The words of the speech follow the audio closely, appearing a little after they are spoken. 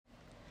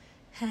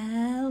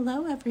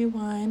Hello,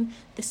 everyone.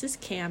 This is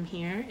Cam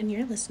here, and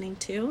you're listening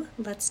to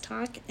Let's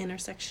Talk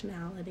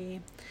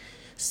Intersectionality.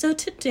 So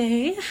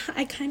today,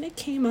 I kind of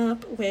came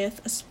up with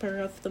a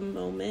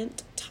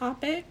spur-of-the-moment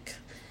topic.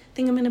 I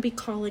think I'm going to be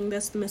calling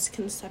this the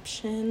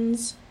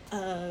misconceptions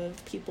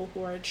of people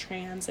who are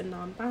trans and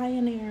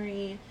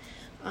non-binary.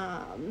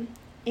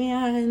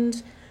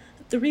 And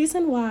the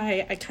reason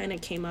why I kind of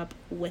came up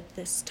with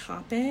this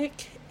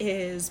topic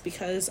is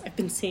because I've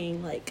been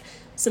seeing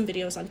some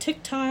videos on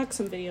TikTok,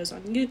 some videos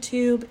on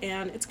YouTube,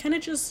 and it's kind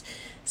of just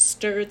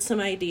stirred some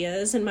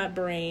ideas in my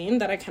brain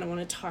that I kind of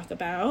want to talk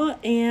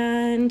about.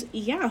 And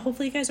yeah,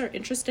 hopefully you guys are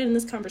interested in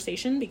this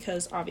conversation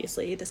because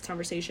obviously this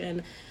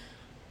conversation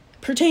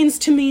pertains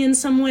to me in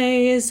some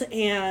ways,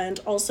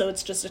 and also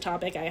it's just a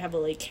topic I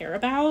heavily care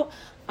about.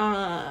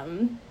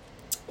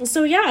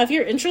 So yeah, if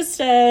you're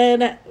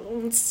interested,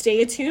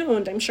 stay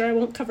tuned. I'm sure I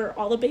won't cover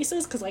all the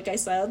bases because like I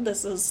said,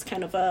 this is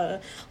kind of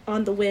a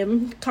on the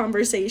whim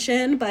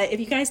conversation. But if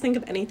you guys think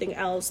of anything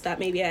else that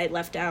maybe I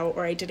left out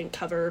or I didn't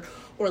cover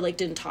or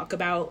didn't talk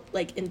about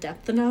in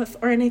depth enough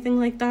or anything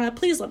like that,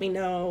 please let me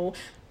know.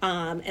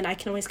 And I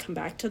can always come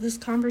back to this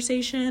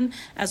conversation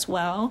as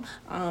well.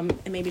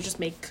 And maybe just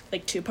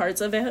make 2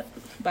 parts of it,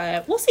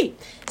 but we'll see.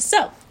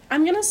 So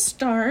I'm going to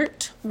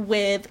start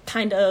with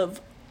kind of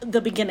the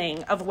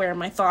beginning of where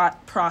my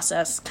thought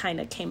process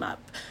kind of came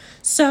up.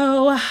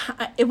 So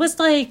it was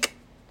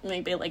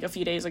maybe a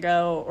few days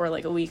ago or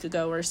a week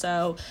ago or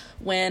so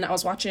when I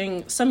was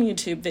watching some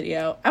YouTube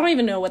video. I don't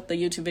even know what the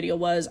YouTube video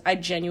was. I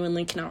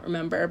genuinely cannot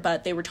remember,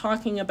 but they were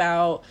talking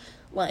about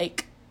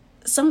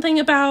something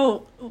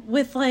about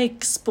with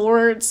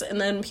sports and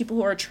then people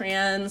who are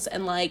trans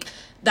and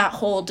that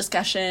whole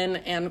discussion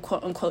and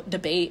quote unquote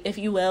debate, if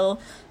you will.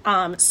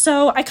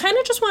 So I kind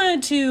of just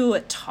wanted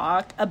to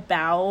talk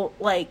about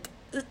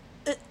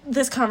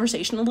this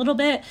conversation a little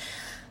bit.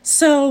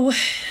 So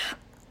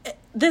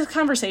this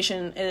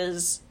conversation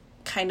is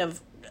kind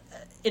of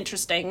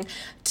interesting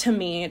to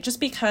me just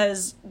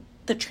because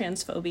the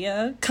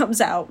transphobia comes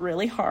out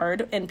really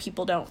hard and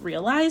people don't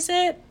realize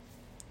it.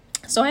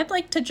 So I'd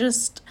like to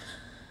just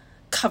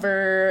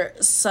cover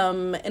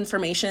some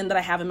information that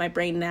I have in my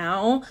brain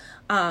now,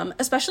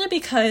 especially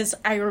because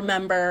I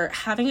remember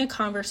having a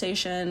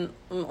conversation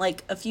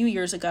a few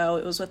years ago.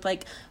 It was with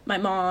my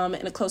mom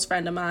and a close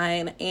friend of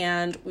mine,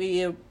 and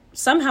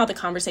somehow the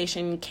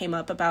conversation came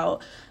up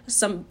about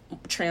some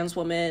trans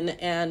woman,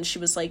 and she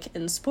was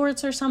in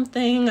sports or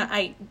something.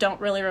 I don't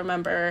really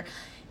remember,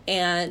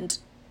 and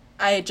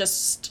I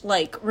just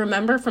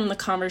remember from the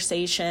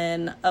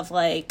conversation of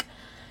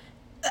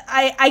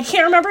I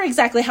can't remember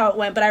exactly how it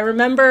went, but I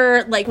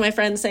remember my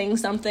friend saying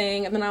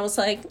something, and then I was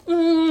I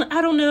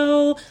don't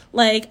know,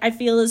 I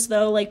feel as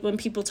though when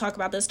people talk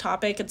about this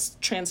topic, it's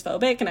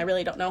transphobic, and I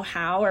really don't know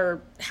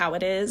how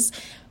it is,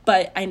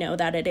 but I know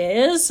that it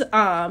is.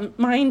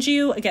 Mind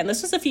you, again,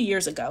 this was a few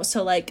years ago,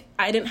 so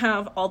I didn't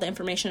have all the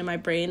information in my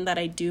brain that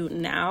I do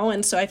now,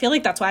 and so I feel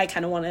that's why I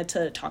kind of wanted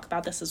to talk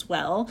about this as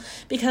well,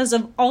 because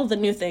of all the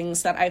new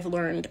things that I've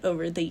learned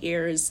over the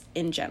years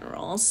in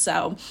general.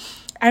 So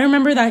I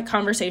remember that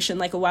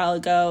conversation a while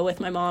ago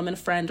with my mom and a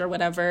friend or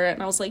whatever,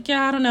 and I was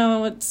yeah, I don't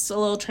know, it's a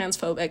little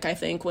transphobic, I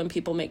think, when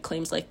people make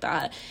claims like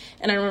that.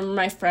 And I remember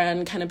my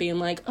friend kind of being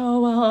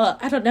oh, well,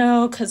 I don't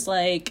know, because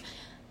they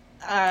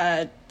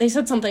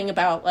said something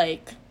about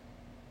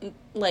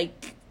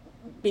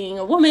being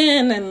a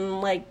woman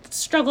and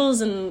struggles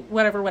and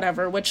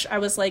whatever, which I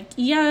was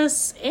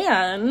yes,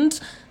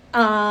 and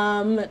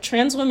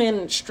trans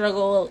women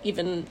struggle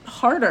even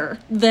harder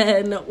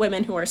than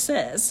women who are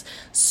cis.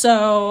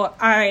 So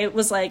I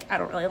was I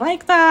don't really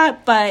like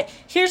that. But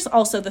here's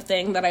also the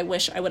thing that I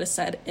wish I would have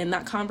said in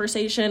that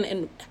conversation,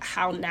 and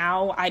how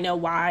now I know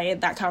why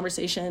that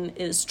conversation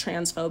is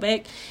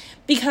transphobic.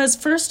 Because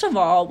first of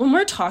all, when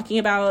we're talking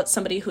about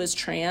somebody who is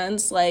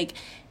trans,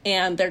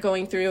 and they're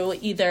going through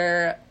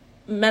either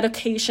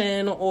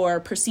medication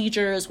or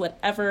procedures,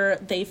 whatever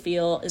they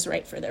feel is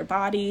right for their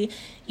body,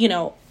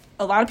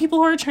 a lot of people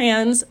who are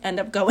trans end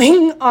up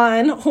going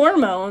on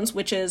hormones,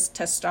 which is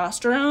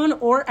testosterone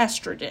or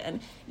estrogen.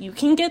 You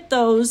can get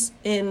those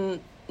in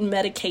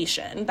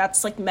medication.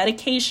 That's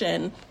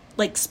medication,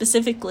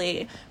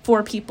 specifically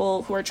for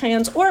people who are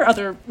trans or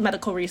other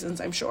medical reasons,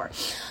 I'm sure.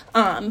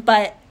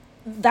 But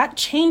that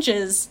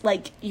changes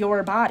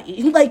your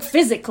body,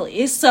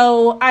 physically.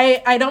 So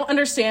I don't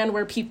understand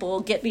where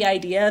people get the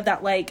idea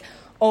that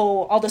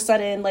oh, all of a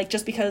sudden,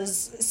 just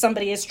because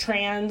somebody is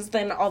trans,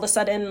 then all of a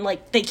sudden,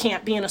 they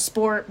can't be in a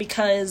sport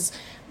because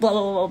blah,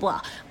 blah, blah,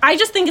 blah. I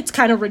just think it's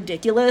kind of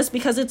ridiculous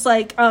because it's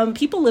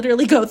people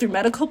literally go through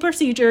medical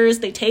procedures,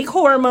 they take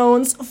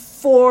hormones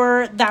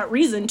for that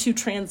reason to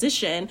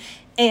transition.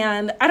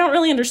 And I don't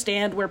really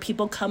understand where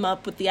people come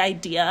up with the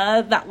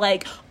idea that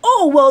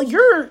oh, well,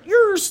 you're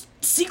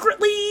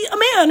secretly a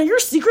man or you're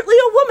secretly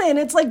a woman.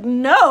 It's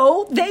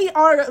no, they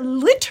are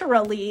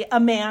literally a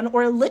man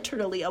or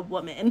literally a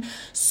woman.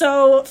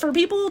 So for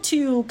people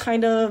to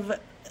kind of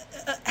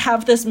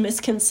have this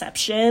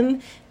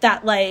misconception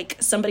that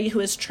somebody who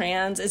is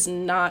trans is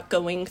not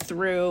going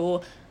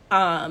through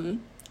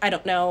I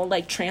don't know,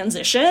 like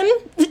transition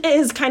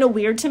is kind of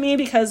weird to me,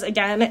 because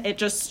again, it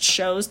just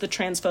shows the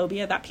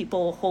transphobia that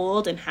people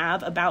hold and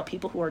have about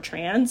people who are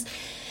trans.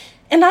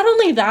 And not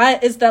only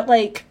that, is that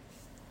like,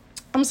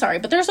 I'm sorry,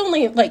 but there's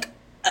only like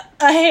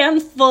a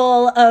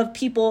handful of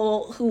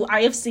people who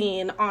I have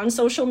seen on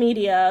social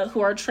media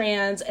who are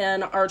trans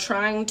and are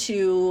trying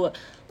to,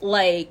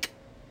 like,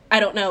 I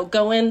don't know,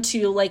 go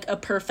into like a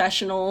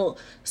professional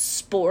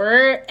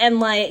sport, and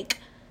like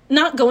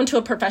not go into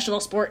a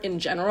professional sport in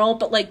general,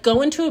 but like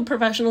go into a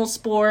professional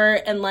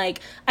sport and like,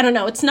 I don't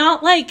know, it's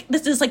not like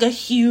this is like a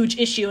huge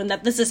issue and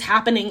that this is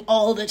happening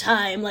all the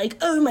time. Like,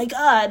 oh my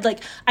God, like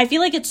I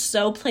feel like it's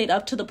so played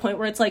up to the point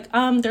where it's like,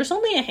 there's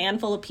only a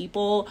handful of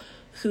people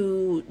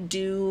who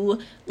do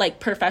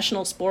like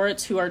professional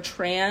sports who are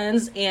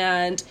trans,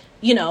 and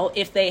you know,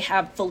 if they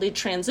have fully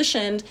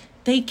transitioned,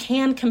 they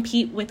can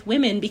compete with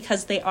women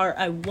because they are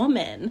a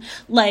woman.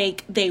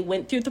 Like, they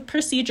went through the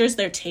procedures,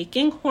 they're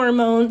taking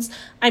hormones.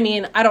 I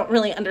mean, I don't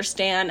really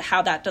understand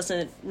how that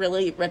doesn't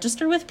really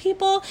register with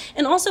people.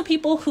 And also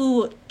people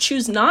who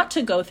choose not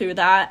to go through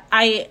that.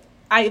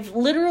 I've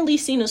literally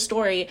seen a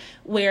story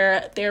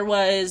where there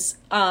was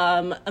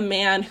a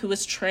man who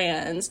was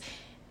trans,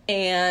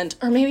 and,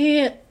 or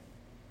maybe,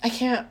 I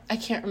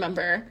can't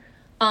remember.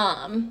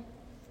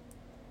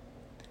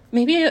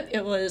 Maybe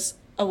it was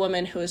a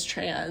woman who was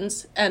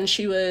trans, and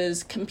she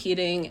was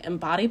competing in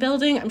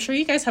bodybuilding. I'm sure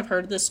you guys have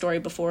heard this story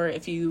before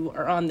if you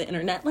are on the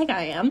internet like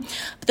I am,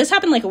 but this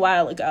happened like a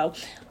while ago.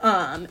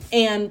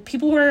 And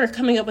people were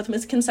coming up with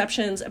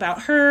misconceptions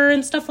about her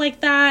and stuff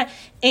like that.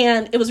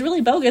 And it was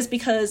really bogus,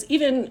 because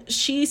even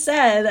she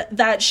said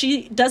that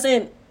she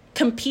doesn't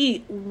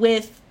compete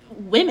with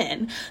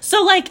women.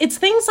 So like, it's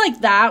things like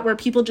that where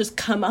people just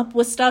come up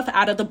with stuff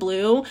out of the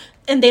blue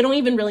and they don't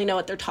even really know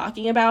what they're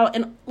talking about.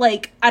 And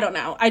like, I don't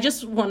know, I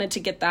just wanted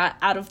to get that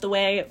out of the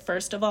way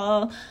first of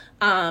all,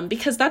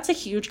 because that's a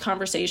huge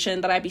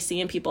conversation that I be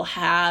seeing people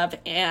have,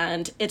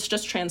 and it's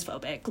just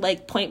transphobic,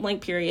 like point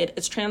blank period.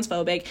 It's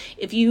transphobic.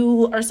 If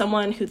you are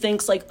someone who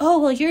thinks like, oh,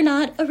 well, you're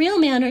not a real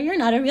man or you're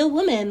not a real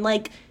woman,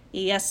 like,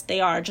 yes, they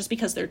are. Just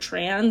because they're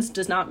trans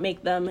does not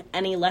make them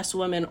any less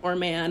woman or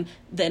man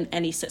than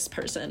any cis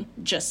person.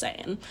 Just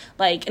saying.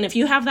 Like, and if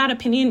you have that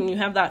opinion and you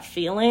have that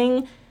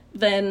feeling,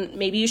 then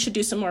maybe you should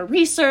do some more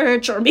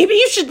research, or maybe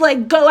you should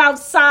like go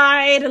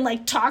outside and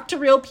like talk to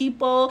real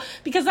people,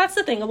 because that's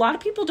the thing. A lot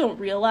of people don't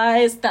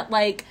realize that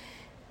like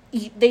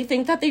they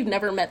think that they've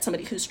never met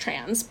somebody who's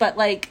trans, but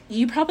like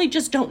you probably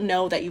just don't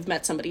know that you've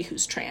met somebody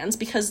who's trans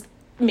because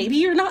maybe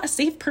you're not a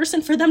safe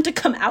person for them to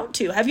come out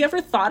to. Have you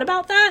ever thought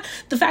about that?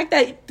 The fact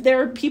that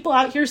there are people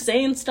out here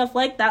saying stuff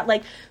like that,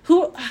 like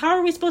how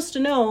are we supposed to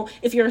know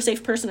if you're a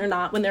safe person or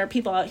not when there are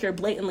people out here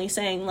blatantly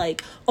saying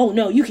like, oh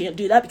no, you can't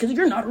do that because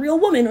you're not a real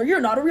woman or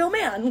you're not a real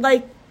man.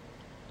 Like,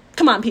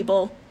 come on,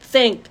 people,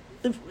 think,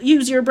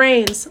 use your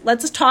brains.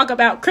 Let's talk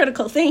about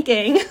critical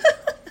thinking.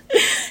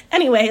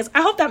 Anyways,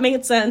 I hope that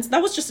made sense.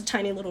 That was just a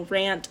tiny little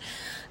rant.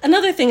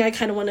 Another thing I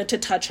kind of wanted to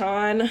touch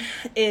on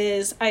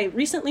is I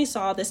recently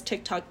saw this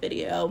TikTok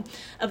video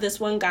of this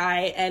one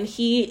guy, and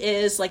he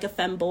is like a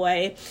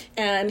femboy,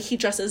 and he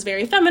dresses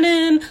very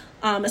feminine,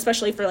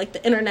 especially for like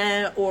the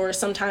internet, or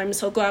sometimes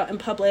he'll go out in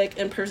public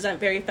and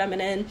present very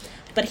feminine,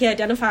 but he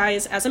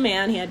identifies as a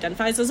man, he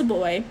identifies as a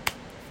boy.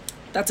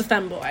 That's a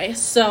femboy.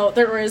 So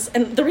there was,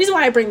 and the reason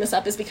why I bring this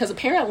up is because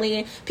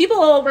apparently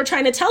people were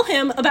trying to tell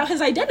him about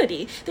his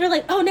identity. They're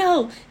like, oh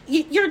no,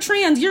 you're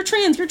trans.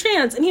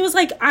 And he was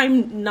like,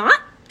 I'm not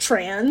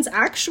trans.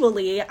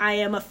 Actually, I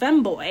am a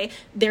femboy.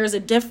 There's a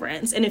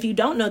difference. And if you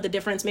don't know the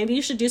difference, maybe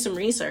you should do some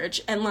research.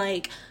 And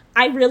like,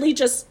 I really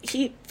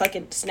he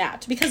fucking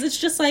snapped, because it's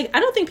just like,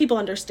 I don't think people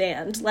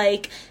understand.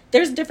 Like,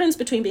 there's a difference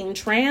between being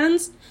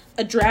trans,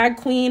 a drag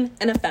queen,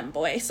 and a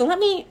femboy. So let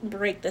me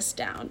break this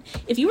down.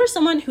 If you are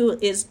someone who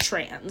is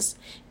trans,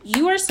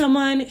 you are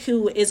someone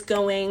who is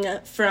going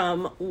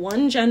from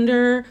one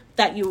gender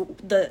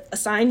the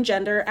assigned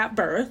gender at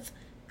birth,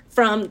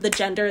 from the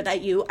gender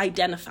that you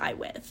identify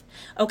with,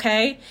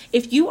 okay?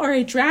 If you are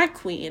a drag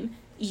queen,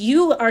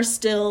 you are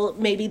still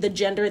maybe the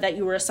gender that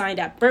you were assigned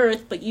at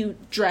birth, but you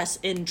dress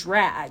in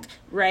drag,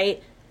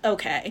 right?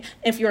 Okay.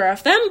 If you're a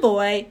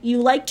femboy,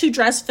 you like to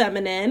dress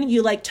feminine,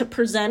 you like to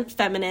present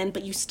feminine,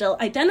 but you still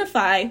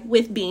identify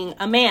with being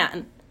a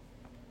man.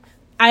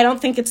 I don't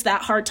think it's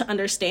that hard to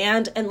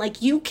understand. And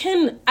like, you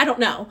can, I don't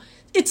know.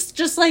 It's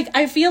just like,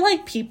 I feel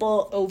like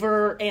people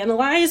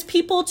overanalyze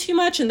people too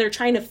much, and they're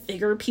trying to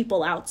figure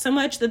people out so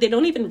much that they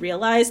don't even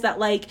realize that,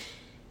 like,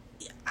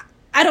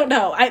 I don't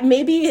know.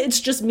 Maybe it's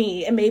just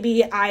me, and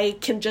maybe I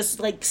can just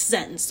like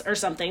sense or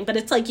something, but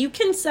it's like you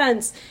can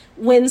sense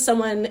when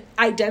someone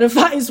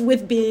identifies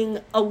with being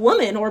a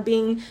woman or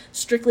being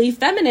strictly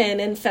feminine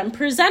and femme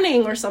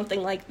presenting or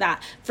something like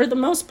that, for the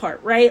most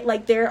part, right?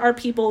 Like, there are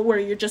people where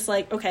you're just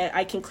like, okay,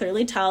 I can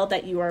clearly tell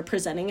that you are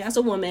presenting as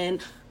a woman.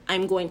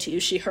 I'm going to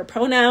use she, her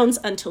pronouns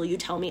until you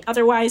tell me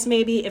otherwise,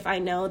 maybe, if I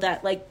know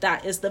that like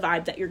that is the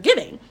vibe that you're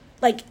giving.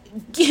 like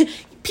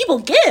people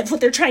give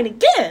what they're trying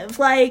to give.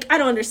 Like, I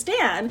don't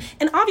understand.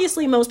 And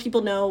obviously most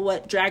people know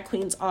what drag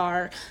queens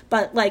are,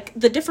 but like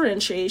the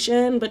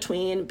differentiation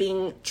between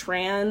being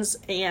trans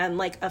and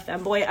like a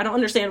femboy, I don't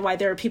understand why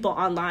there are people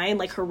online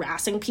like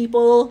harassing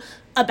people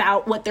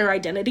about what their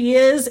identity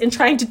is and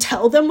trying to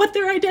tell them what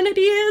their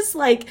identity is.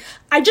 Like,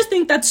 I just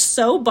think that's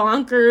so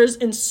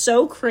bonkers and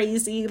so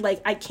crazy.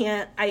 Like, I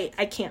can't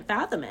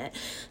fathom it.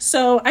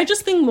 So I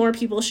just think more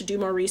people should do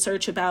more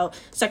research about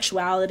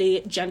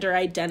sexuality, gender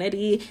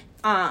identity,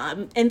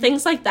 and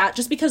things like that,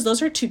 just because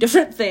those are two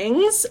different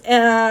things.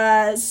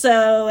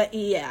 So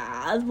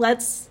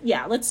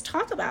let's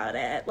talk about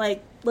it.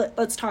 Like,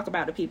 let's talk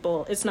about it,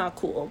 people. It's not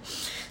cool.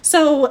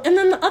 So, and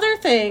then the other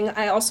thing,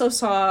 I also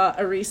saw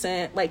a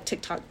recent like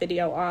TikTok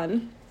video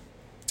on,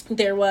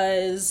 there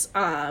was,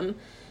 I'm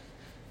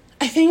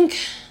trying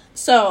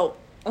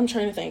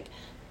to think,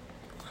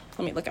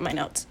 let me look at my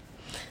notes.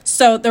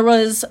 So there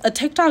was a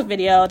TikTok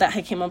video that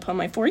had came up on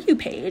my For You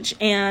page,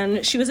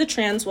 and she was a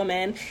trans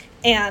woman,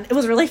 and it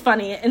was really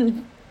funny.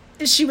 And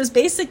she was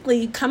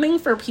basically coming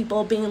for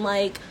people being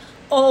like,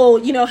 oh,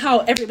 you know how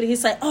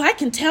everybody's like, oh, I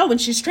can tell when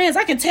she's trans.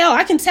 I can tell.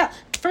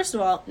 First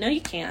of all, no,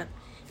 you can't.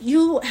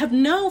 You have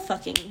no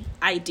fucking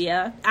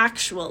idea,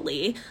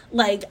 actually.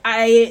 Like,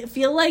 I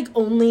feel like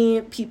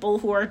only people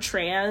who are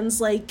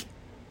trans, like,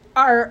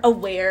 are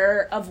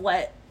aware of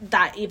what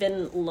that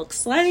even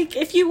looks like,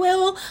 if you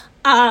will.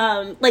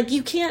 Like,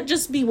 you can't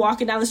just be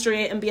walking down the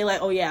street and be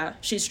like, oh yeah,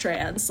 she's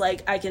trans.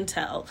 Like, I can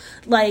tell.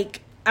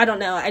 Like, I don't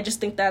know. I just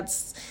think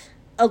that's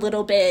a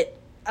little bit,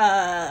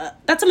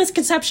 that's a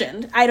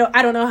misconception. I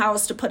don't know how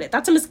else to put it.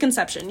 That's a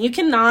misconception. You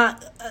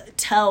cannot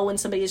tell when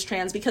somebody is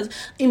trans, because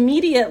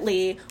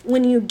immediately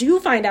when you do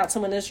find out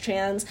someone is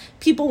trans,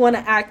 people want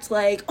to act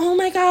like, oh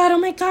my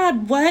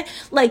God, what?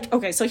 Like,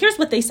 okay, so here's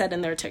what they said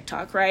in their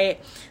TikTok, right?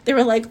 They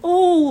were like,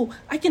 oh,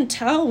 I can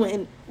tell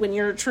when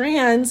you're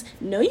trans.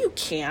 No, you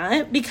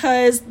can't,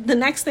 because the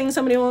next thing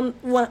somebody will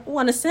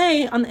want to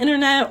say on the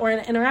internet or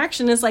an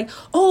interaction is like,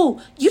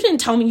 oh, you didn't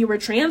tell me you were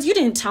trans. You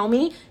didn't tell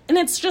me. And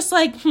it's just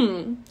like,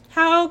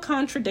 how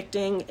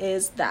contradicting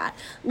is that?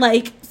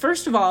 Like,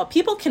 first of all,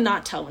 people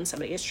cannot tell when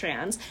somebody is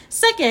trans.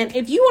 Second,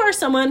 if you are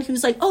someone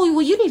who's like, oh,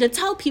 well, you need to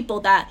tell people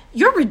that,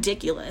 you're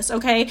ridiculous,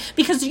 okay?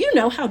 Because you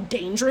know how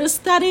dangerous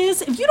that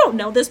is. If you don't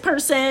know this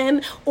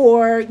person,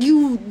 or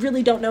you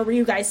really don't know where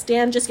you guys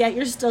stand just yet,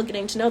 you're still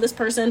getting to know this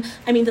person.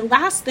 I mean, the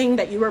last thing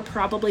that you are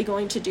probably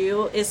going to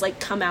do is like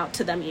come out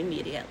to them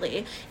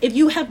immediately. If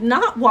you have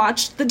not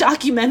watched the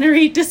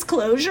documentary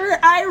Disclosure,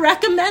 I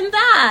recommend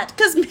that,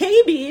 because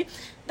maybe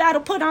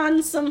that'll put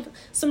on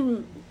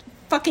some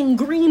fucking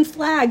green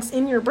flags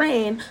in your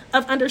brain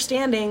of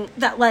understanding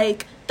that,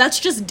 like, that's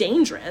just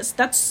dangerous.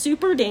 That's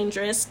super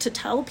dangerous to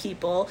tell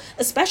people,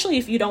 especially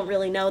if you don't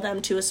really know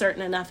them to a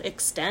certain enough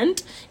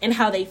extent and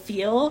how they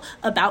feel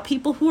about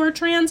people who are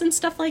trans and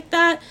stuff like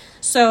that.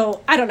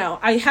 So, I don't know.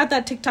 I had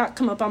that TikTok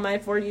come up on my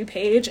For You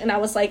page, and I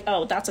was like,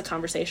 oh, that's a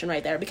conversation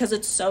right there, because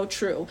it's so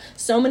true.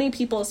 So many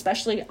people,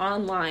 especially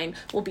online,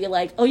 will be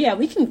like, oh yeah,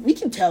 we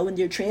can tell when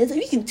they're trans,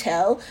 we can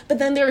tell. But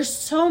then there are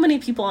so many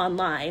people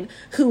online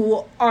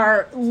who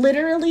are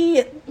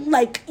literally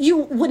like, you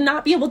would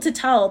not be able to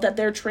tell that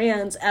they're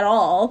trans at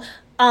all.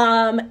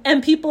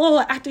 And people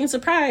acting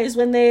surprised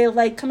when they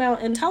like come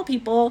out and tell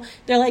people,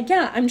 they're like,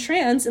 yeah, I'm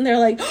trans. And they're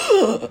like,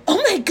 oh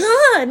my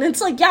God. And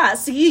it's like, yeah,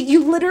 see,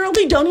 you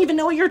literally don't even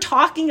know what you're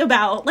talking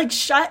about. Like,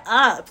 shut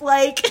up.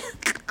 Like,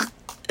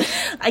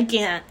 I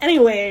can't.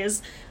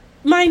 Anyways,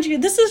 mind you,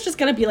 this is just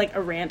going to be like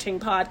a ranting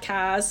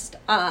podcast.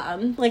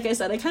 Like I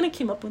said, I kind of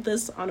came up with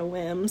this on a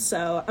whim.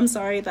 So I'm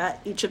sorry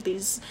that each of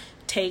these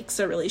takes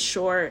are really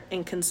short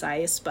and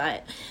concise,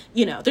 but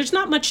you know, there's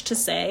not much to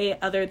say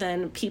other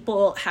than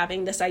people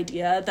having this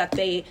idea that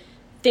they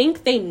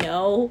think they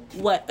know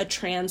what a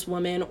trans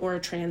woman or a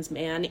trans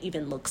man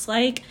even looks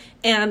like.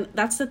 And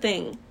that's the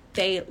thing.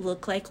 They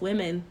look like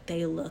women.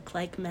 They look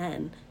like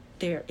men.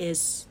 There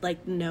is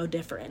like no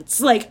difference.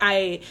 Like,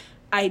 I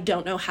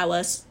don't know how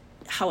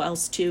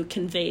else to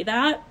convey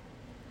that,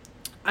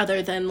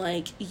 other than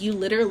like, you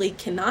literally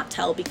cannot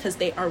tell, because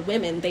they are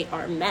women, they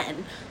are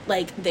men,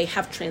 like, they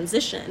have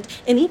transitioned.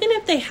 And even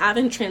if they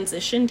haven't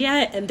transitioned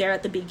yet and they're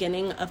at the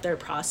beginning of their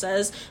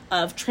process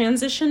of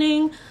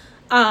transitioning,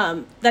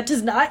 that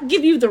does not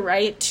give you the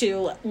right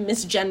to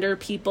misgender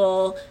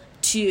people,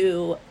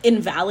 to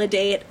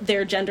invalidate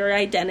their gender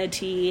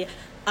identity,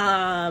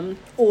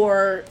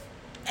 or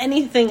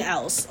anything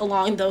else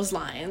along those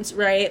lines,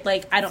 right?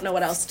 Like, I don't know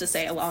what else to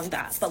say along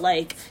that, but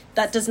like,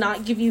 that does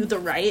not give you the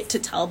right to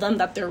tell them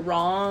that they're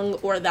wrong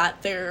or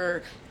that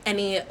they're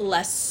any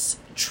less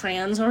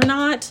trans or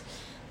not.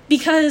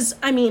 Because,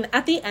 I mean,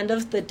 at the end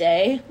of the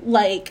day,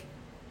 like,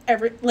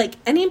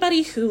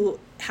 anybody who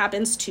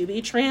happens to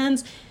be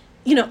trans,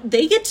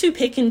 they get to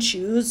pick and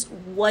choose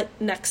what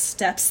next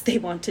steps they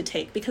want to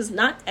take, because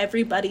not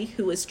everybody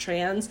who is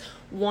trans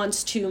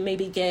wants to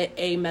maybe get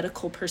a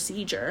medical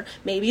procedure.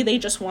 Maybe they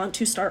just want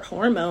to start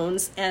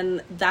hormones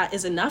and that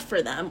is enough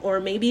for them. Or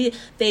maybe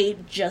they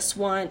just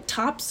want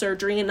top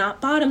surgery and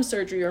not bottom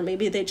surgery. Or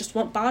maybe they just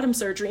want bottom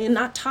surgery and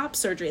not top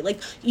surgery. Like,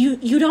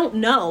 you don't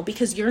know,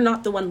 because you're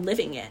not the one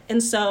living it.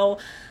 And so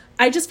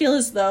I just feel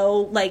as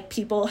though, like,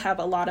 people have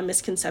a lot of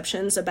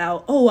misconceptions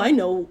about, oh, I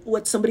know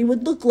what somebody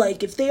would look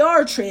like if they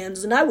are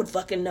trans, and I would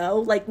fucking know.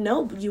 Like,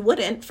 no, you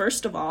wouldn't,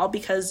 first of all,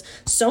 because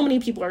so many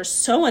people are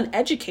so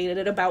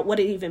uneducated about what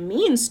it even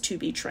means to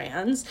be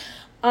trans.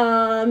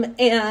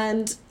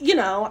 And,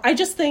 I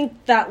just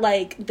think that,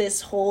 like,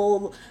 this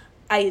whole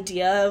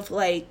idea of,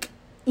 like,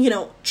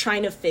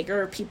 trying to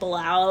figure people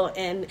out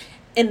and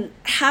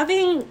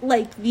having,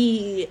 like,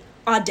 the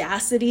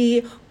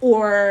audacity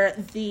or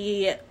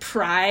the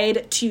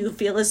pride to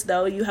feel as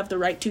though you have the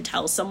right to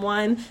tell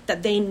someone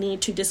that they need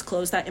to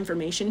disclose that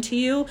information to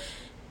you.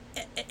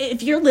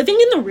 If you're living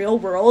in the real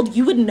world,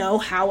 you would know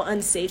how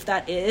unsafe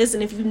that is.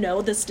 And if you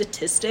know the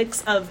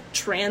statistics of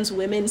trans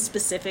women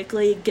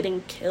specifically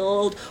getting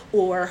killed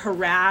or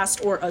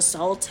harassed or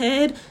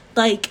assaulted,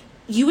 like,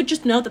 you would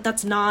just know that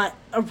that's not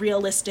a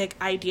realistic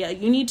idea.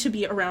 You need to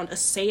be around a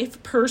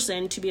safe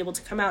person to be able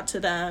to come out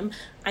to them.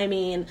 I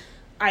mean,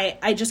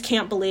 I just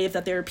can't believe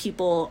that there are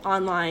people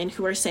online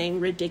who are saying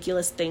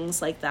ridiculous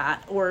things like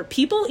that, or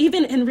people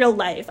even in real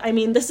life. I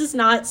mean, this is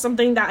not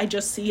something that I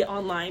just see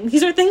online.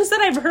 These are things that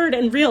I've heard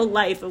in real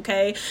life,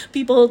 okay?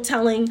 People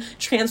telling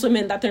trans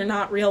women that they're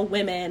not real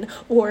women,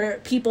 or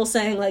people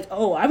saying, like,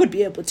 oh, I would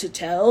be able to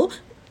tell.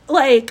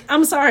 Like,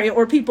 I'm sorry.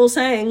 Or people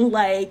saying,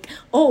 like,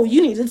 oh,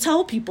 you need to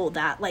tell people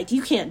that. Like,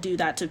 you can't do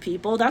that to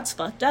people. That's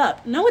fucked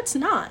up. No, it's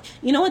not.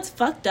 You know what's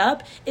fucked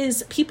up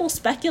is people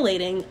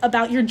speculating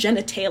about your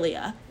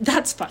genitalia.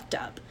 That's fucked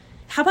up.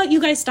 How about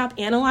you guys stop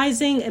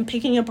analyzing and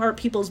picking apart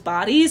people's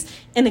bodies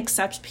and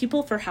accept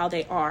people for how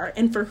they are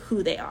and for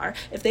who they are?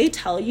 If they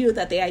tell you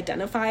that they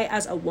identify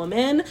as a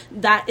woman,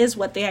 that is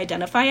what they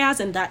identify as,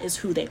 and that is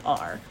who they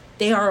are.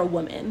 They are a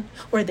woman,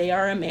 or they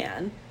are a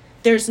man.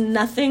 There's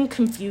nothing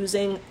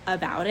confusing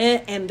about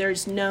it, and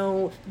there's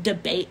no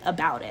debate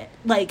about it.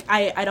 Like,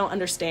 I don't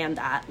understand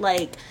that.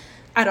 Like,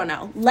 I don't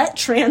know. Let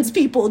trans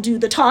people do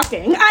the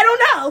talking. I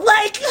don't know.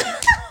 Like,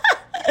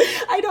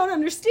 I don't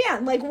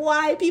understand, like,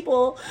 why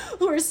people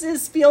who are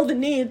cis feel the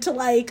need to,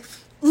 like,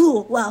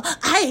 ooh, well,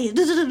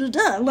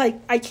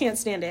 like, I can't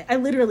stand it. I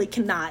literally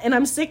cannot. And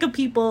I'm sick of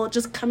people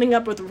just coming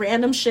up with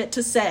random shit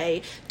to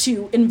say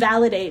to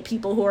invalidate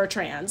people who are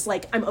trans.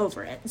 Like, I'm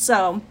over it.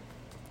 So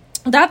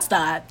that's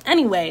that.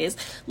 Anyways,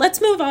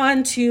 let's move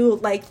on to,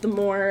 like, the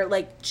more,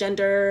 like,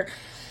 gender,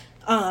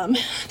 the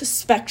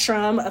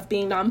spectrum of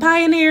being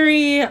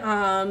non-binary.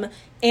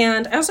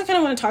 And I also kind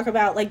of want to talk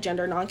about, like,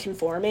 gender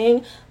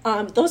non-conforming.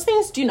 Those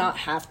things do not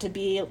have to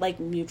be, like,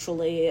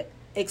 mutually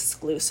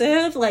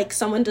exclusive. Like,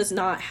 someone does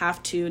not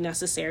have to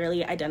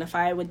necessarily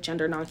identify with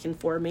gender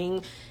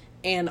non-conforming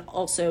and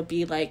also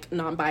be, like,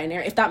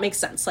 non-binary, if that makes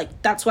sense.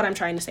 Like, that's what I'm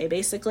trying to say,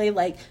 basically.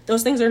 Like,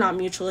 those things are not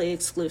mutually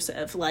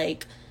exclusive.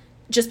 Like,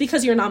 just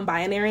because you're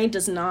non-binary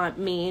does not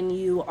mean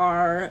you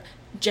are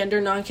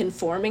gender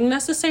non-conforming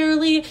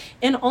necessarily.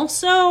 And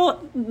also,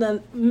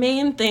 the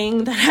main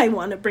thing that I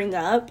want to bring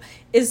up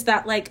is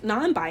that, like,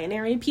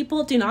 non-binary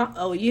people do not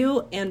owe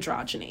you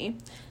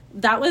androgyny.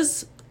 That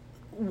was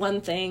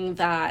one thing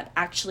that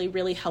actually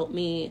really helped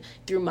me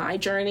through my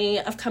journey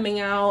of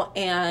coming out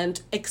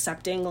and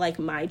accepting, like,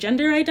 my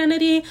gender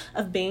identity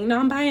of being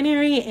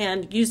non-binary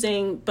and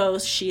using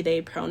both she,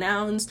 they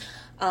pronouns.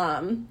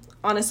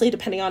 Honestly,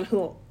 depending on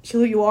who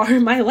you are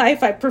in my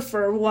life, I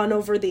prefer one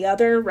over the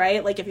other,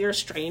 right? Like, if you're a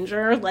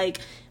stranger, like,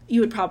 you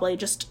would probably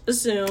just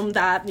assume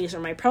that these are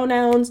my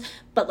pronouns.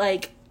 But,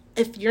 like,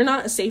 if you're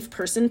not a safe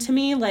person to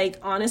me, like,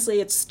 honestly,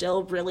 it's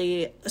still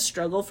really a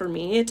struggle for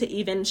me to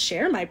even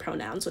share my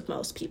pronouns with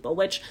most people,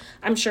 which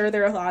I'm sure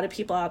there are a lot of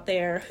people out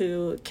there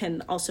who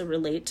can also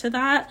relate to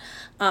that.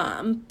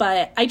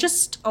 But I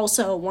just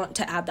also want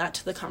to add that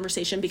to the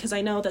conversation, because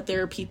I know that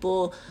there are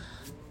people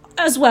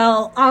as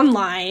well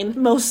online,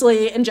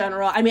 mostly in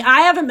general. I mean,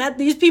 I haven't met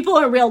these people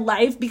in real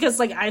life because,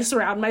 like, I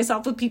surround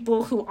myself with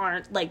people who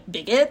aren't, like,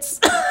 bigots.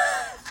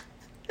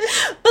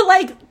 But,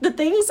 like, the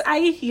things I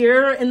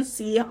hear and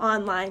see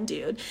online,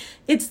 dude,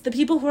 it's the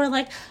people who are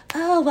like,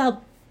 oh,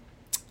 well,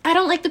 I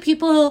don't like the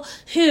people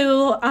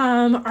who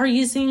are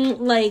using,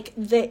 like,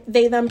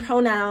 they them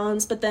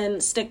pronouns, but then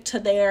stick to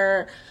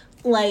their,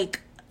 like,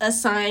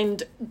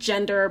 assigned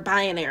gender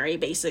binary,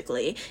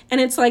 basically.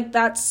 And it's like,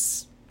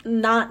 that's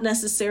not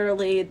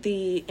necessarily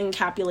the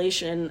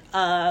encapsulation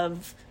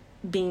of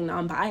being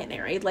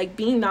non-binary. Like,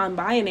 being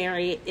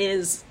non-binary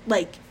is,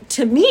 like,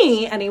 to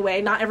me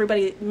anyway, not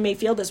everybody may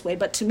feel this way,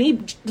 but to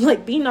me,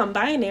 like, being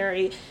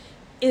non-binary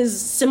is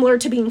similar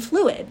to being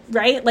fluid,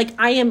 right? Like,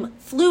 I am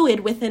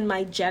fluid within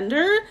my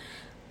gender.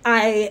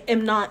 I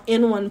am not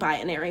in one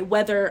binary,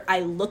 whether I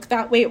look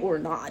that way or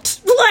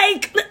not.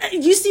 Like,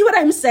 you see what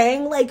I'm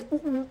saying? Like,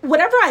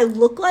 whatever I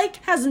look like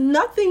has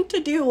nothing to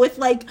do with,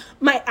 like,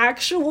 my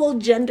actual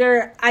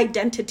gender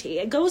identity.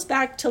 It goes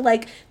back to,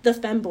 like, the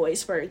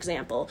femboys, for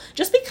example.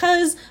 Just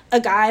because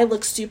a guy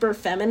looks super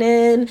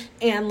feminine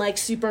and, like,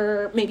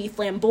 super maybe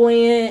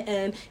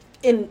flamboyant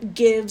and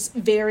gives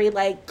very,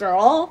 like,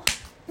 girl,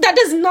 that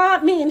does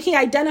not mean he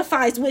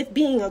identifies with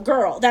being a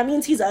girl. That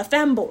means he's a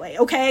femboy,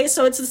 okay?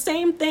 So it's the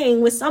same thing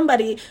with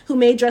somebody who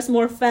may dress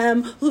more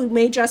femme, who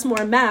may dress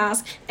more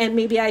masc, and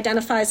maybe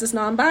identifies as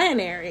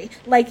non-binary.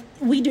 Like,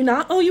 we do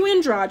not owe you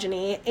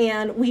androgyny,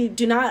 and we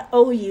do not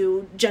owe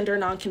you gender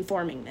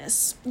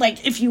non-conformingness,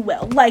 like, if you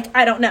will. Like,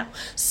 I don't know.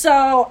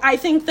 So I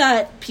think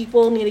that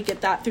people need to get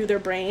that through their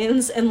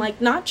brains, and,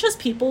 like, not just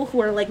people who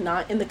are, like,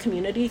 not in the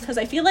community, because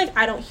I feel like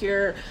I don't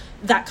hear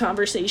that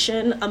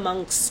conversation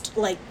amongst,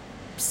 like,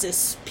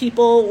 cis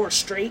people or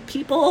straight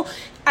people.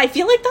 I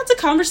feel like that's a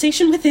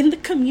conversation within the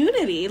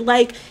community.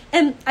 Like,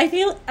 and I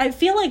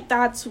feel like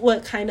that's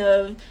what kind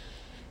of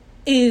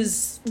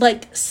is,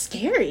 like,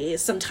 scary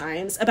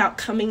sometimes about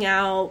coming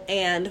out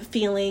and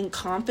feeling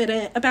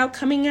confident about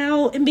coming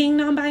out and being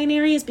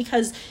non-binary, is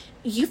because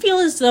you feel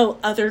as though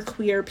other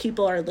queer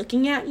people are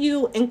looking at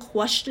you and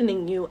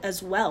questioning you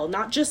as well.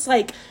 Not just,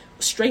 like,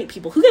 straight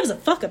people, who gives a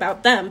fuck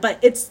about them, but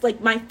it's like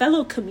my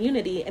fellow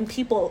community and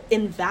people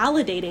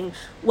invalidating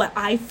what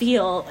I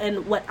feel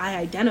and what I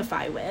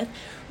identify with,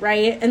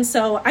 right? And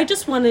so I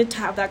just wanted to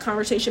have that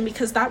conversation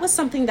because that was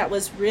something that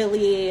was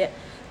really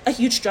a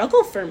huge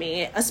struggle for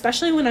me,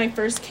 especially when I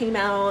first came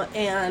out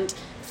and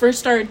first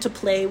started to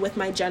play with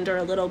my gender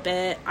a little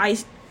bit. I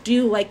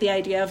do like the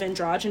idea of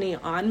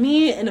androgyny on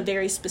me in a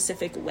very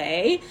specific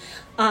way,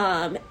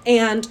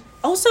 and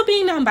also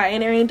being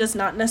non-binary does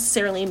not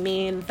necessarily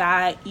mean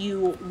that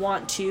you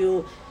want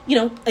to, you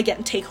know,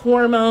 again, take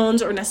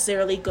hormones or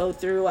necessarily go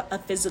through a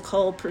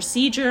physical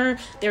procedure.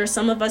 There are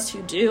some of us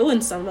who do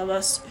and some of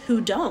us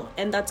who don't.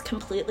 And that's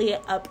completely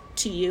up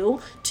to you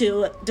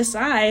to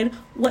decide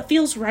what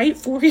feels right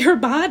for your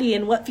body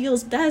and what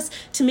feels best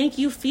to make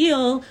you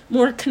feel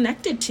more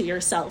connected to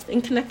yourself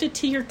and connected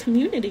to your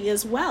community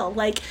as well.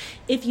 Like,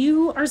 if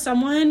you are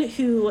someone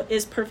who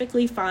is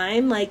perfectly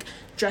fine, like,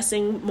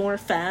 dressing more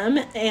femme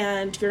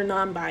and you're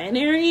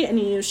non-binary and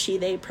you use she,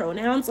 they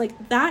pronouns,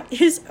 like, that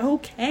is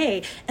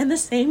okay. And the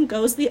same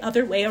goes the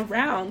other way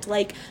around.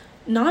 Like,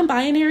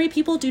 non-binary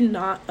people do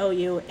not owe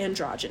you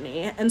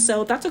androgyny. And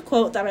so that's a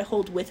quote that I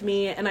hold with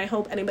me, and I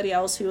hope anybody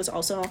else who is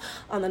also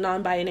on the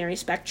non-binary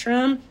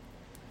spectrum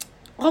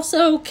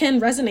also can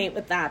resonate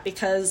with that,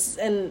 because,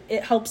 and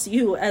it helps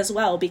you as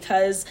well,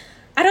 because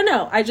I don't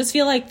know, I just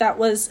feel like that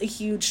was a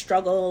huge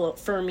struggle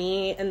for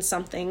me and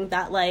something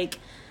that, like,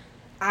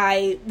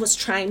 I was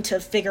trying to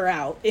figure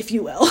out, if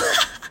you will,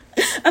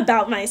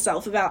 about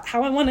myself, about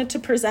how I wanted to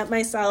present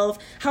myself,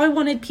 how I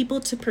wanted people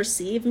to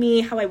perceive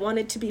me, how I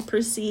wanted to be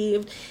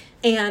perceived,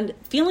 and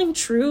feeling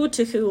true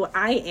to who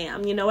I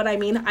am. You know what I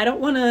mean? I don't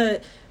want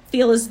to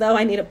feel as though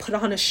I need to put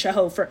on a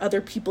show for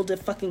other people to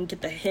fucking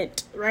get the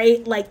hint,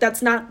 right? Like,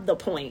 that's not the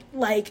point.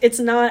 Like, it's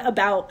not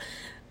about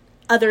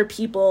other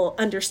people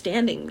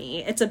understanding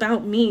me. It's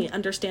about me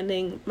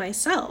understanding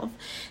myself.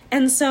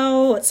 And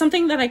so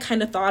something that I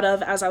kind of thought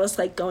of as I was,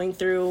 like, going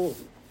through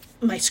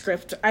my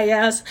script, I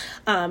guess,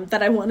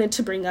 that I wanted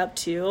to bring up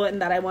too,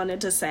 and that I wanted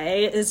to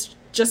say is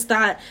just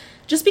that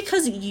just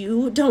because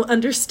you don't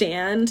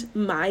understand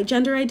my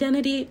gender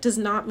identity does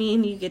not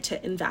mean you get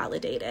to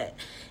invalidate it.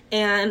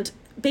 And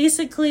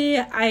basically,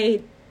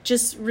 I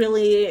just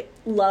really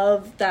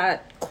love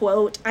that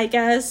quote, I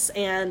guess,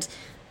 and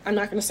I'm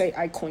not going to say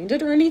I coined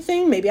it or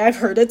anything. Maybe I've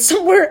heard it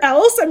somewhere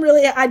else.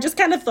 I just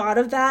kind of thought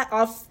of that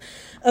off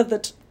of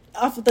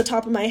the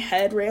top of my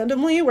head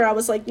randomly, where I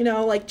was like, you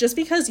know, like, just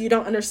because you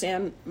don't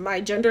understand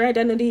my gender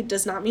identity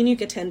does not mean you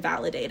get to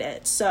invalidate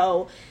it.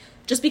 So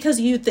just because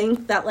you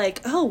think that,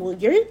 like, oh, well,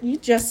 you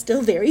just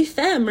still very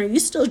femme, or you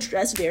still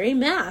dress very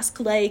masc,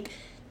 like,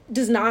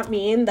 does not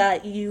mean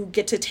that you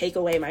get to take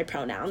away my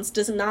pronouns,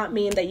 does not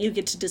mean that you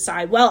get to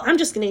decide, well, I'm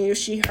just going to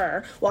use she,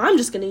 her, well, I'm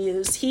just going to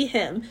use he,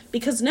 him,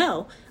 because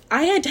no,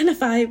 I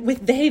identify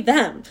with they,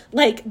 them.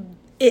 Like,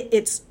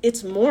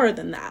 it's more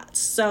than that.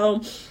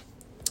 So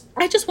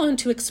I just wanted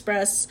to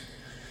express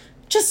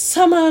just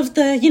some of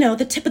the, you know,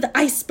 the tip of the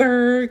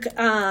iceberg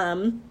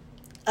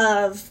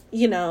of,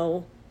 you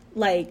know,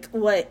 like,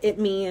 what it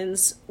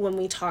means when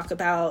we talk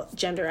about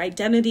gender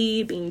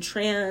identity, being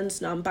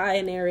trans,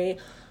 non-binary,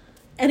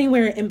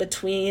 anywhere in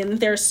between.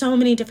 There are so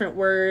many different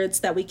words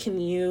that we can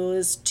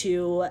use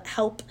to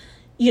help,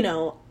 you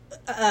know,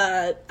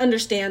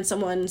 understand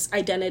someone's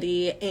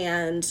identity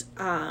and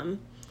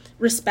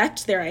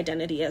respect their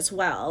identity as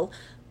well.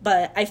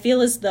 But I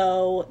feel as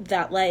though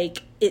that,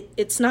 like,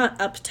 it's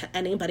not up to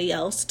anybody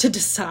else to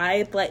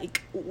decide,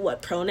 like,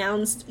 what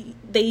pronouns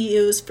they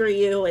use for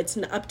you. It's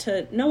up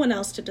to no one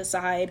else to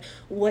decide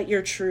what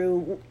your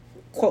true,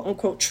 quote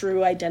unquote,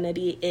 true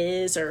identity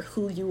is or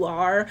who you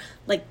are.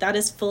 Like, that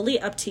is fully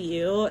up to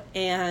you.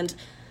 And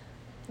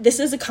this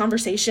is a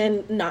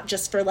conversation not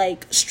just for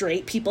like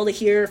straight people to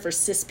hear, for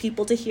cis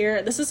people to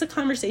hear. This is a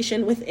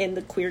conversation within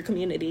the queer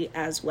community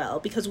as well,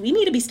 because we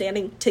need to be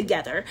standing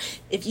together.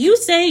 If you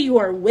say you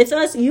are with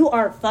us, you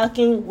are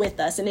fucking with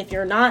us. And if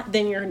you're not,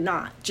 then you're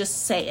not.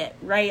 Just say it,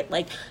 right?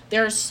 Like,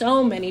 there are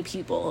so many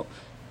people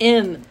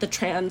in the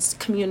trans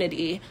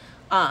community,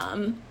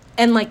 and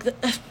like,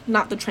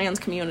 not the trans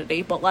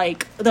community, but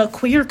like the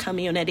queer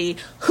community,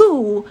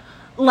 who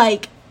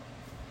like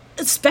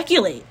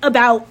speculate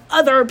about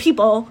other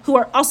people who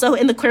are also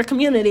in the queer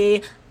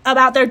community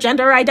about their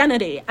gender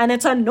identity, and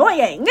it's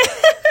annoying.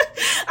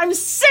 I'm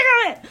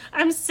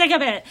sick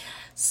of it.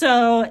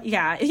 So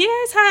yeah, if you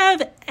guys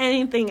have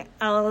anything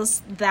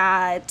else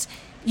that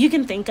you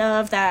can think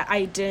of that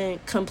I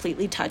didn't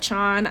completely touch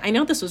on, I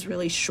know this was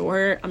really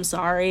short, I'm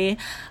sorry,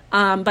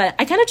 but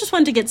I kind of just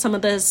wanted to get some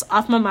of this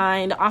off my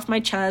mind, off my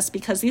chest,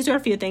 because these are a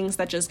few things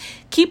that just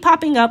keep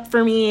popping up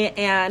for me,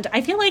 and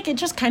I feel like it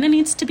just kind of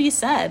needs to be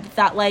said,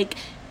 that like,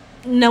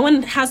 no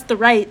one has the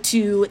right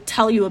to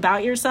tell you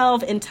about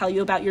yourself and tell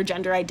you about your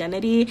gender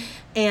identity.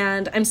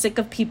 And I'm sick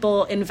of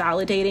people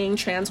invalidating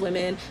trans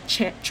women,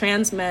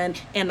 trans men,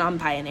 and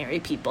non-binary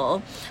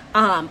people.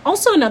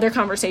 Also, another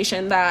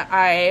conversation that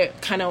I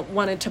kind of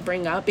wanted to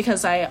bring up,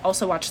 because I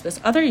also watched this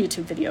other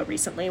YouTube video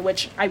recently,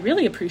 which I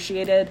really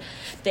appreciated.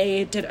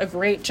 They did a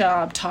great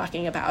job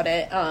talking about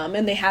it.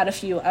 And they had a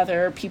few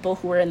other people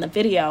who were in the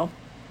video.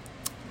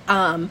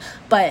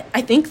 But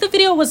I think the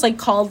video was like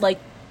called like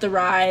the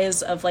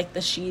rise of like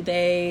the she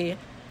they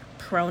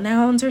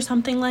pronouns or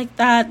something like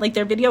that. Like,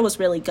 their video was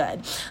really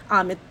good.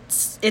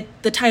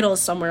 The title is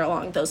somewhere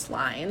along those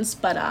lines,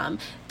 but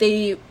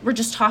they were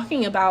just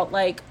talking about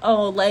like,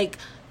 oh, like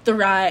the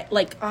right,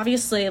 like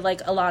obviously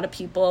like a lot of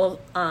people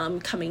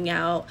coming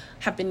out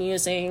have been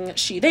using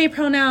she they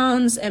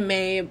pronouns and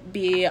may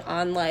be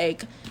on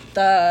like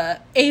the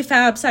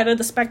AFAB side of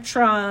the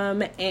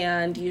spectrum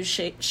and use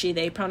she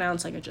they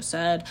pronouns, like I just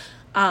said,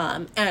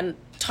 and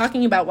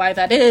talking about why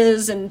that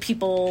is, and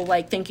people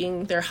like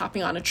thinking they're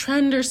hopping on a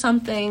trend or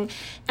something.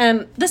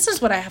 And this is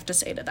what I have to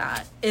say to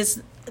that,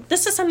 is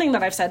this is something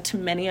that I've said to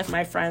many of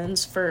my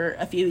friends for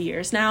a few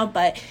years now,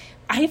 but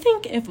I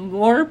think if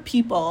more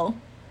people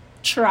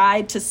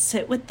tried to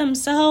sit with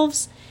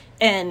themselves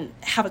and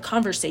have a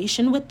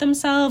conversation with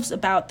themselves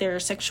about their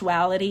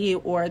sexuality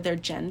or their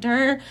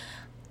gender,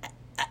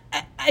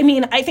 I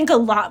mean, I think a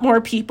lot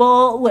more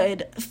people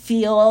would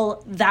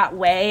feel that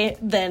way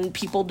than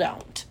people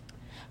don't.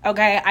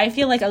 Okay, I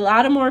feel like a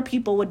lot of more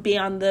people would be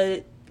on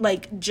the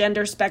like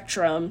gender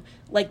spectrum,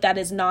 like that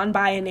is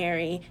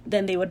non-binary,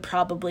 than they would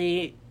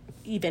probably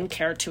even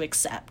care to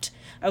accept.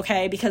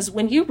 Okay, because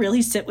when you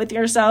really sit with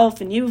yourself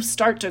and you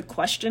start to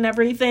question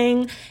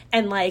everything,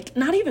 and like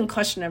not even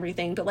question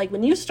everything, but like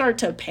when you start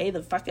to pay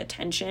the fuck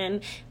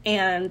attention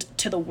and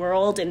to the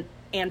world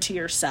and to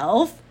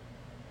yourself,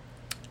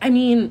 I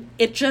mean,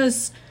 it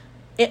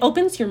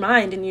opens your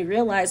mind and you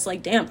realize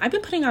like, damn, I've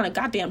been putting on a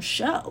goddamn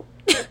show.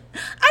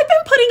 I've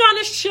been putting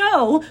on a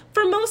show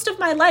for most of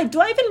my life.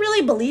 Do I even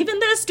really believe in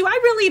this? Do I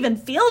really even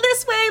feel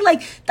this way?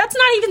 Like, that's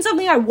not even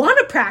something I want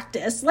to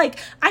practice. Like,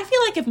 I feel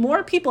like if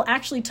more people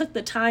actually took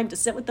the time to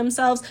sit with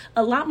themselves,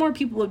 a lot more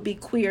people would be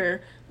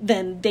queer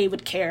than they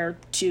would care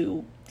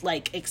to,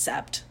 like,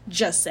 accept.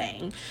 Just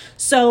saying.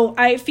 So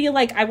I feel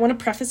like I want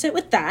to preface it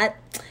with that.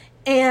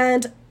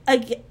 And,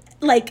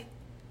 like,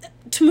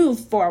 to move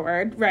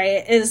forward,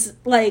 right, is,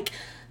 like,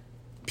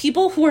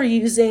 people who are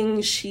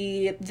using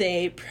she,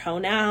 they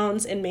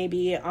pronouns and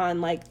maybe on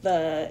like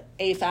the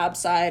AFAB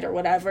side or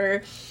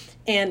whatever.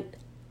 And,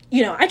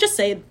 you know, I just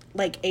say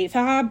like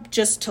AFAB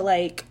just to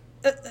like,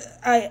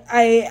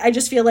 I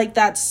just feel like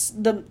that's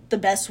the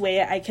best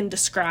way I can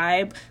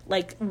describe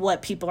like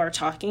what people are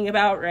talking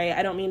about, right?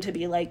 I don't mean to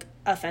be like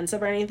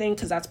offensive or anything,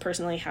 because that's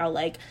personally how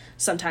like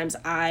sometimes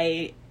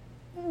I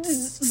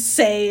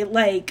say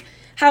like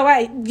how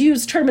I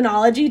use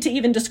terminology to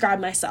even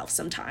describe myself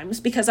sometimes,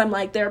 because I'm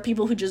like, there are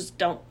people who just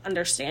don't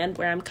understand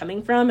where I'm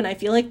coming from, and I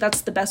feel like that's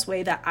the best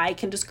way that I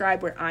can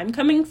describe where I'm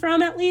coming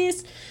from, at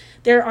least.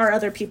 There are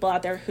other people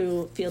out there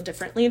who feel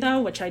differently,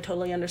 though, which I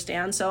totally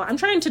understand. So I'm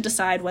trying to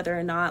decide whether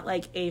or not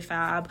like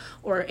AFAB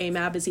or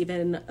AMAB is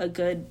even a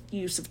good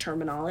use of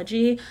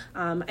terminology.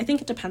 I think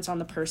it depends on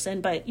the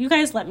person, but you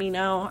guys let me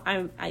know.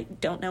 I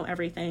don't know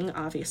everything,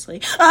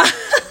 obviously.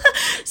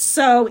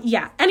 So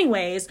yeah,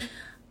 anyways,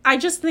 I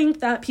just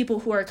think that people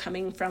who are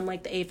coming from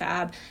like the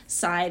AFAB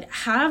side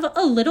have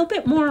a little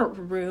bit more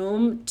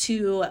room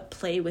to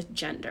play with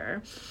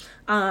gender.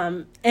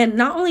 And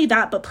not only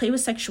that, but play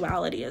with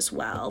sexuality as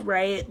well,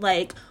 right?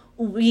 Like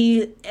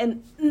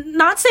and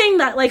not saying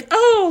that like,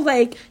 oh,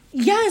 like,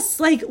 yes,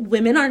 like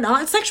women are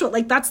not sexual.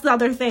 Like, that's the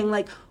other thing.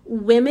 Like,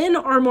 women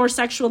are more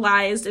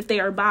sexualized if they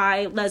are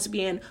bi,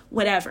 lesbian,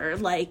 whatever.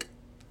 Like,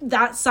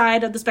 that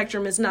side of the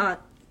spectrum is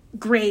not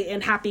great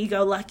and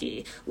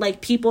happy-go-lucky.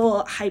 Like,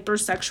 people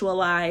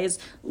hypersexualize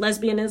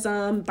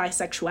lesbianism,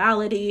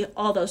 bisexuality,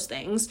 all those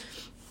things.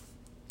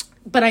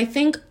 But I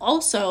think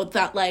also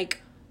that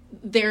like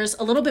there's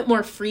a little bit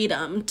more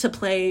freedom to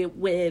play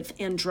with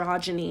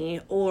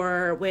androgyny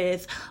or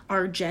with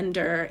our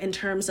gender in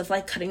terms of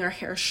like cutting our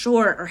hair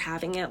short or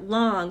having it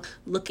long,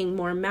 looking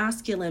more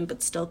masculine,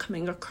 but still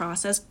coming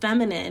across as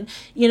feminine.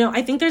 You know,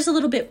 I think there's a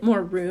little bit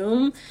more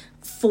room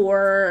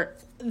for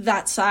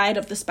that side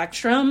of the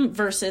spectrum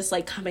versus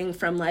like coming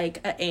from like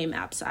a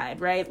AMAP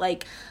side, right?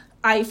 Like,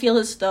 I feel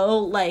as though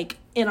like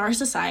in our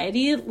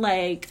society,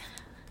 like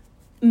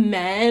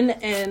men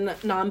and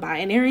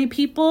non-binary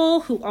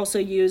people who also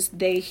use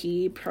they,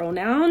 he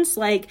pronouns,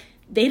 like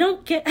they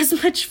don't get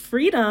as much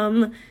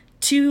freedom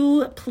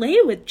to play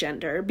with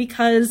gender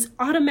because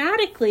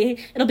automatically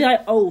it'll be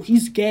like, oh,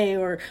 he's gay,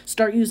 or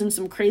start using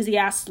some crazy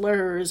ass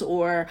slurs,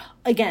 or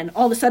again,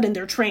 all of a sudden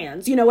they're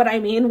trans. You know what I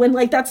mean? When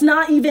like that's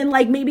not even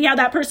like maybe how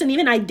that person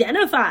even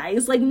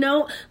identifies. Like,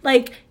 no,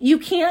 like you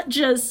can't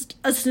just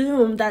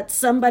assume that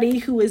somebody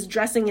who is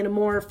dressing in a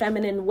more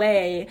feminine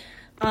way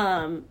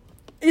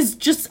is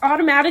just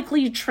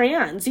automatically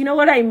trans. You know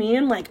what I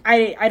mean? Like,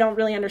 I don't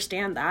really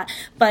understand that.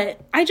 But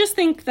I just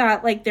think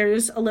that, like,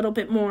 there's a little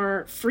bit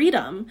more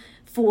freedom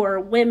for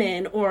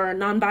women or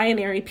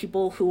non-binary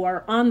people who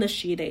are on the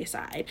she, they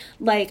side.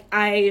 Like,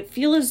 I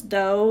feel as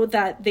though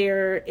that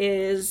there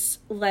is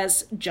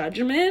less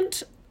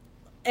judgment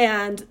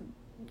and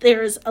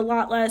there's a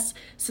lot less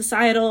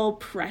societal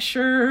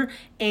pressure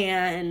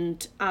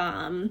and,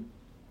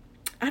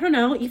 I don't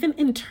know, even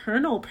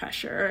internal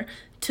pressure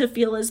to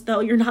feel as though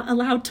you're not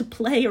allowed to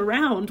play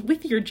around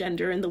with your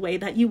gender in the way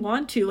that you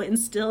want to and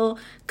still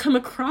come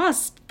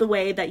across the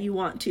way that you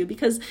want to.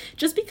 Because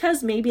just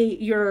because maybe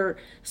you're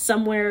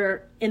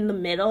somewhere in the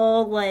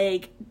middle,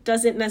 like,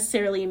 doesn't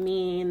necessarily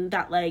mean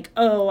that, like,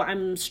 oh,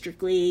 I'm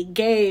strictly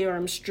gay, or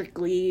I'm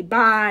strictly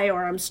bi,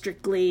 or I'm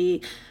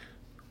strictly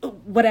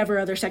whatever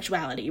other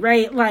sexuality,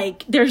 right?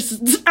 Like,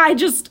 I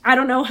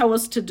don't know how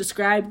else to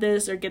describe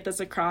this or get this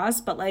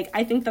across, but like,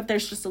 I think that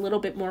there's just a little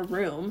bit more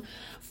room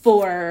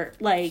for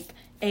like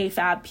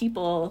AFAB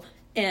people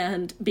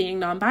and being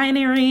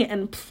non-binary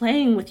and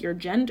playing with your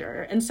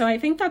gender. And so I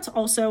think that's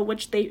also,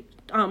 which they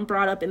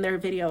brought up in their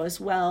video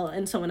as well,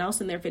 and someone else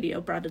in their video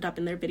brought it up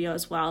in their video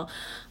as well.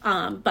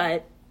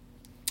 But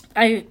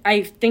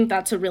I think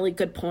that's a really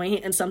good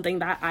point and something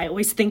that I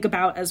always think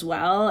about as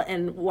well,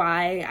 and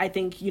why I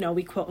think, you know,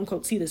 we quote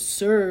unquote see this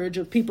surge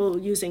of people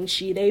using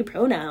she, they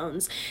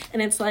pronouns.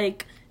 And it's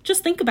like,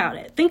 just think about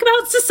it. Think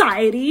about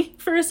society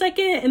for a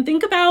second and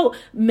think about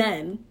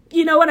men.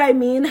 You know what I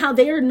mean? How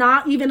they are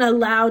not even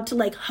allowed to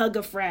like hug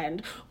a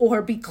friend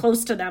or be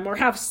close to them or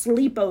have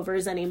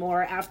sleepovers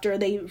anymore after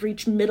they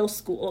reach middle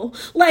school.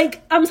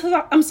 Like,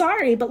 I'm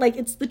sorry, but like,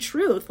 it's the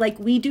truth. Like,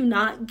 we do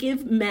not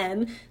give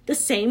men the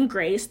same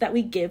grace that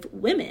we give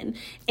women.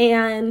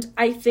 And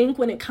I think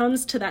when it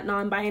comes to that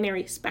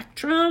non-binary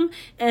spectrum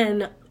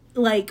and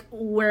like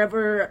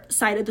wherever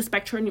side of the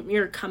spectrum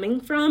you're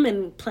coming from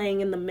and playing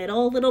in the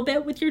middle a little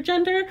bit with your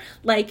gender,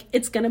 like,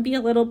 it's going to be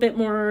a little bit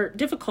more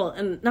difficult.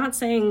 And not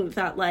saying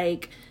that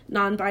like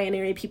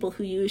non-binary people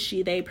who use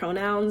she, they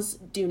pronouns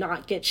do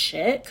not get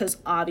shit, because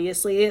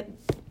obviously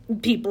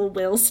people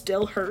will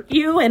still hurt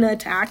you and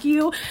attack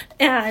you.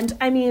 And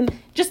I mean,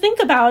 just think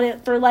about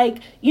it for like,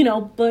 you know,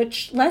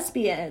 butch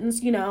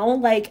lesbians, you know,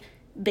 like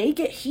they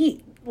get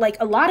heat. Like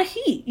a lot of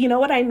heat, you know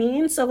what I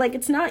mean? So like,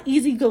 it's not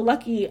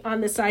easy-go-lucky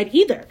on this side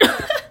either.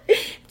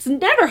 It's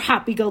never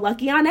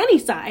happy-go-lucky on any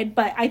side.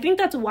 But I think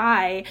that's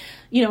why,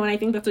 you know, and I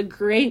think that's a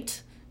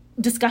great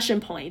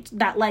discussion point,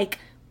 that like,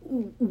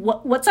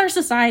 what's our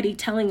society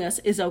telling us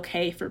is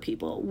okay for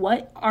people?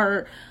 What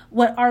are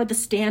the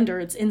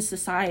standards in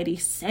society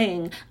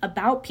saying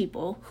about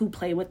people who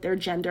play with their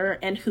gender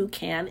and who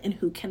can and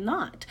who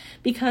cannot?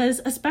 Because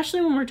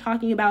especially when we're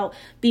talking about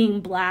being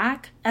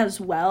Black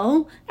as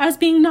well as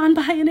being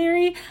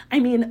non-binary, I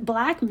mean,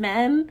 Black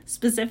men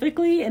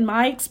specifically, in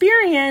my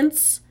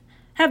experience,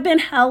 have been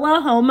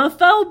hella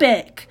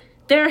homophobic.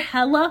 They're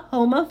hella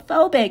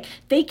homophobic.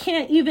 They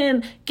can't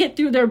even get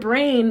through their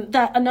brain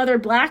that another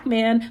Black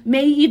man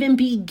may even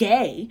be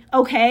gay,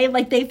 okay?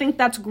 Like, they think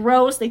that's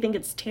gross. They think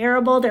it's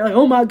terrible. They're like,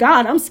 oh my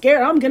God, I'm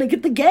scared. I'm gonna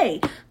get the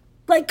gay.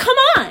 Like, come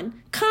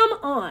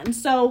on.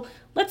 So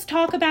let's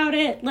talk about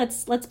it.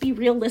 Let's be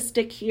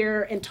realistic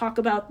here and talk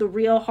about the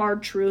real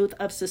hard truth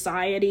of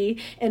society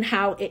and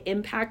how it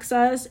impacts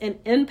us and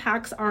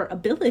impacts our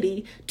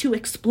ability to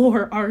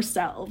explore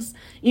ourselves,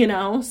 you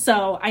know?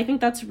 So I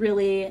think that's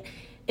really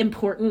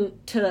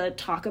important to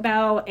talk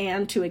about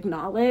and to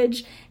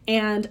acknowledge.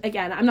 And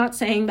again, I'm not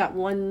saying that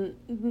one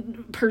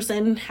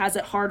person has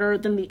it harder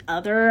than the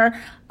other.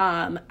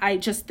 I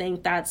just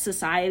think that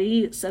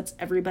society sets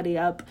everybody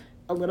up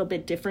a little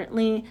bit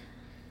differently,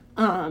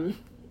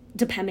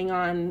 depending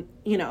on,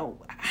 you know,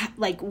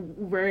 like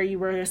where you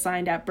were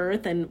assigned at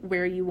birth and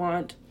where you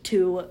want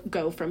to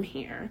go from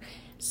here.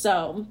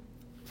 So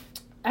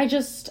I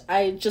just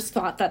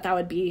thought that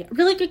would be a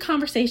really good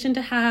conversation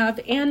to have,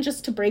 and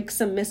just to break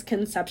some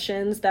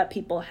misconceptions that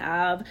people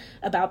have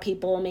about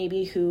people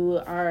maybe who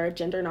are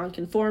gender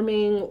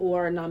nonconforming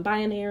or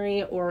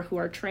non-binary or who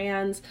are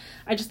trans.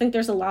 I just think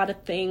there's a lot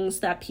of things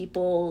that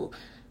people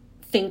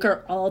think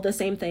are all the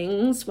same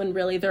things when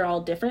really they're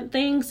all different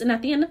things. And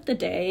at the end of the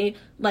day,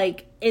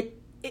 like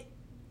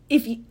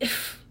if you,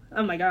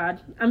 oh my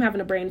God, I'm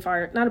having a brain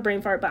fart, not a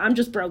brain fart, but I'm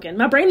just broken.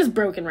 My brain is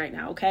broken right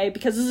now. Okay.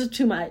 Because this is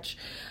too much.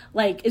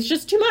 Like, it's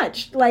just too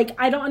much. Like,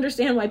 I don't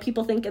understand why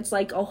people think it's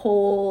like a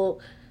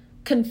whole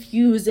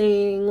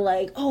confusing,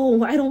 like,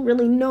 oh, I don't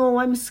really know,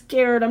 I'm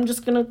scared, I'm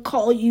just gonna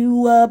call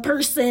you a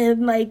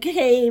person, like,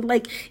 hey,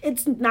 like,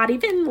 it's not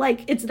even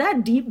like it's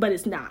that deep, but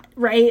it's not,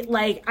 right?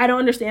 Like, I don't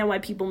understand why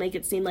people make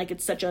it seem like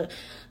it's such a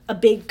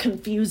big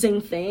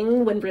confusing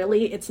thing when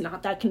really it's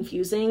not that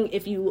confusing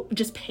if you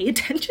just pay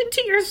attention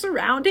to your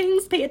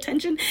surroundings, pay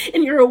attention,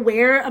 and you're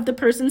aware of the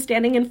person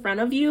standing in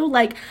front of you.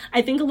 Like,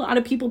 I think a lot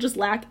of people just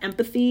lack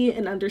empathy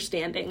and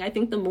understanding. I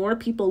think the more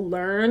people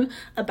learn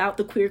about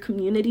the queer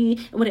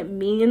community and what it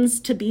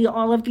means to be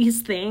all of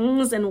these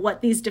things and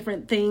what these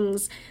different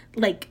things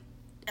like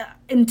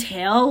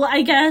entail,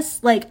 I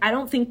guess, like, I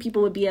don't think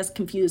people would be as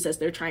confused as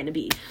they're trying to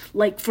be,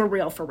 like, for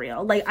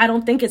real. Like, I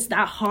don't think it's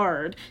that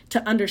hard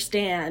to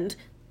understand,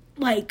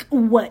 like,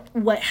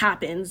 what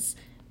happens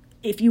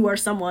if you are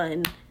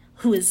someone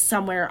who is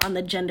somewhere on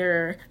the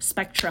gender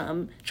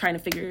spectrum trying to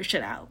figure your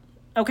shit out.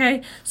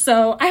 Okay,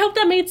 so I hope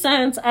that made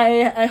sense.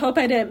 I hope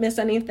I didn't miss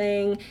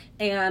anything,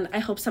 and I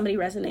hope somebody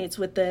resonates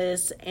with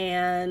this.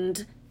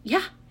 And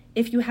yeah,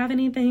 if you have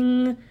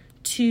anything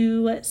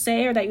to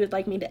say or that you would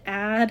like me to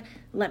add,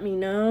 let me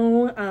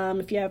know.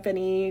 If you have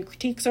any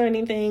critiques or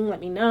anything, let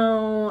me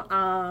know.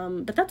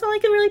 But that's all I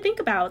can really think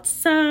about.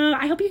 So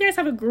I hope you guys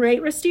have a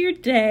great rest of your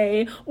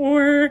day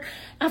or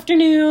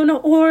afternoon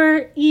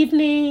or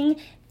evening,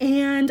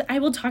 and I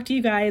will talk to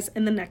you guys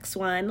in the next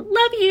one.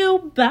 Love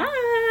you.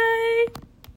 Bye.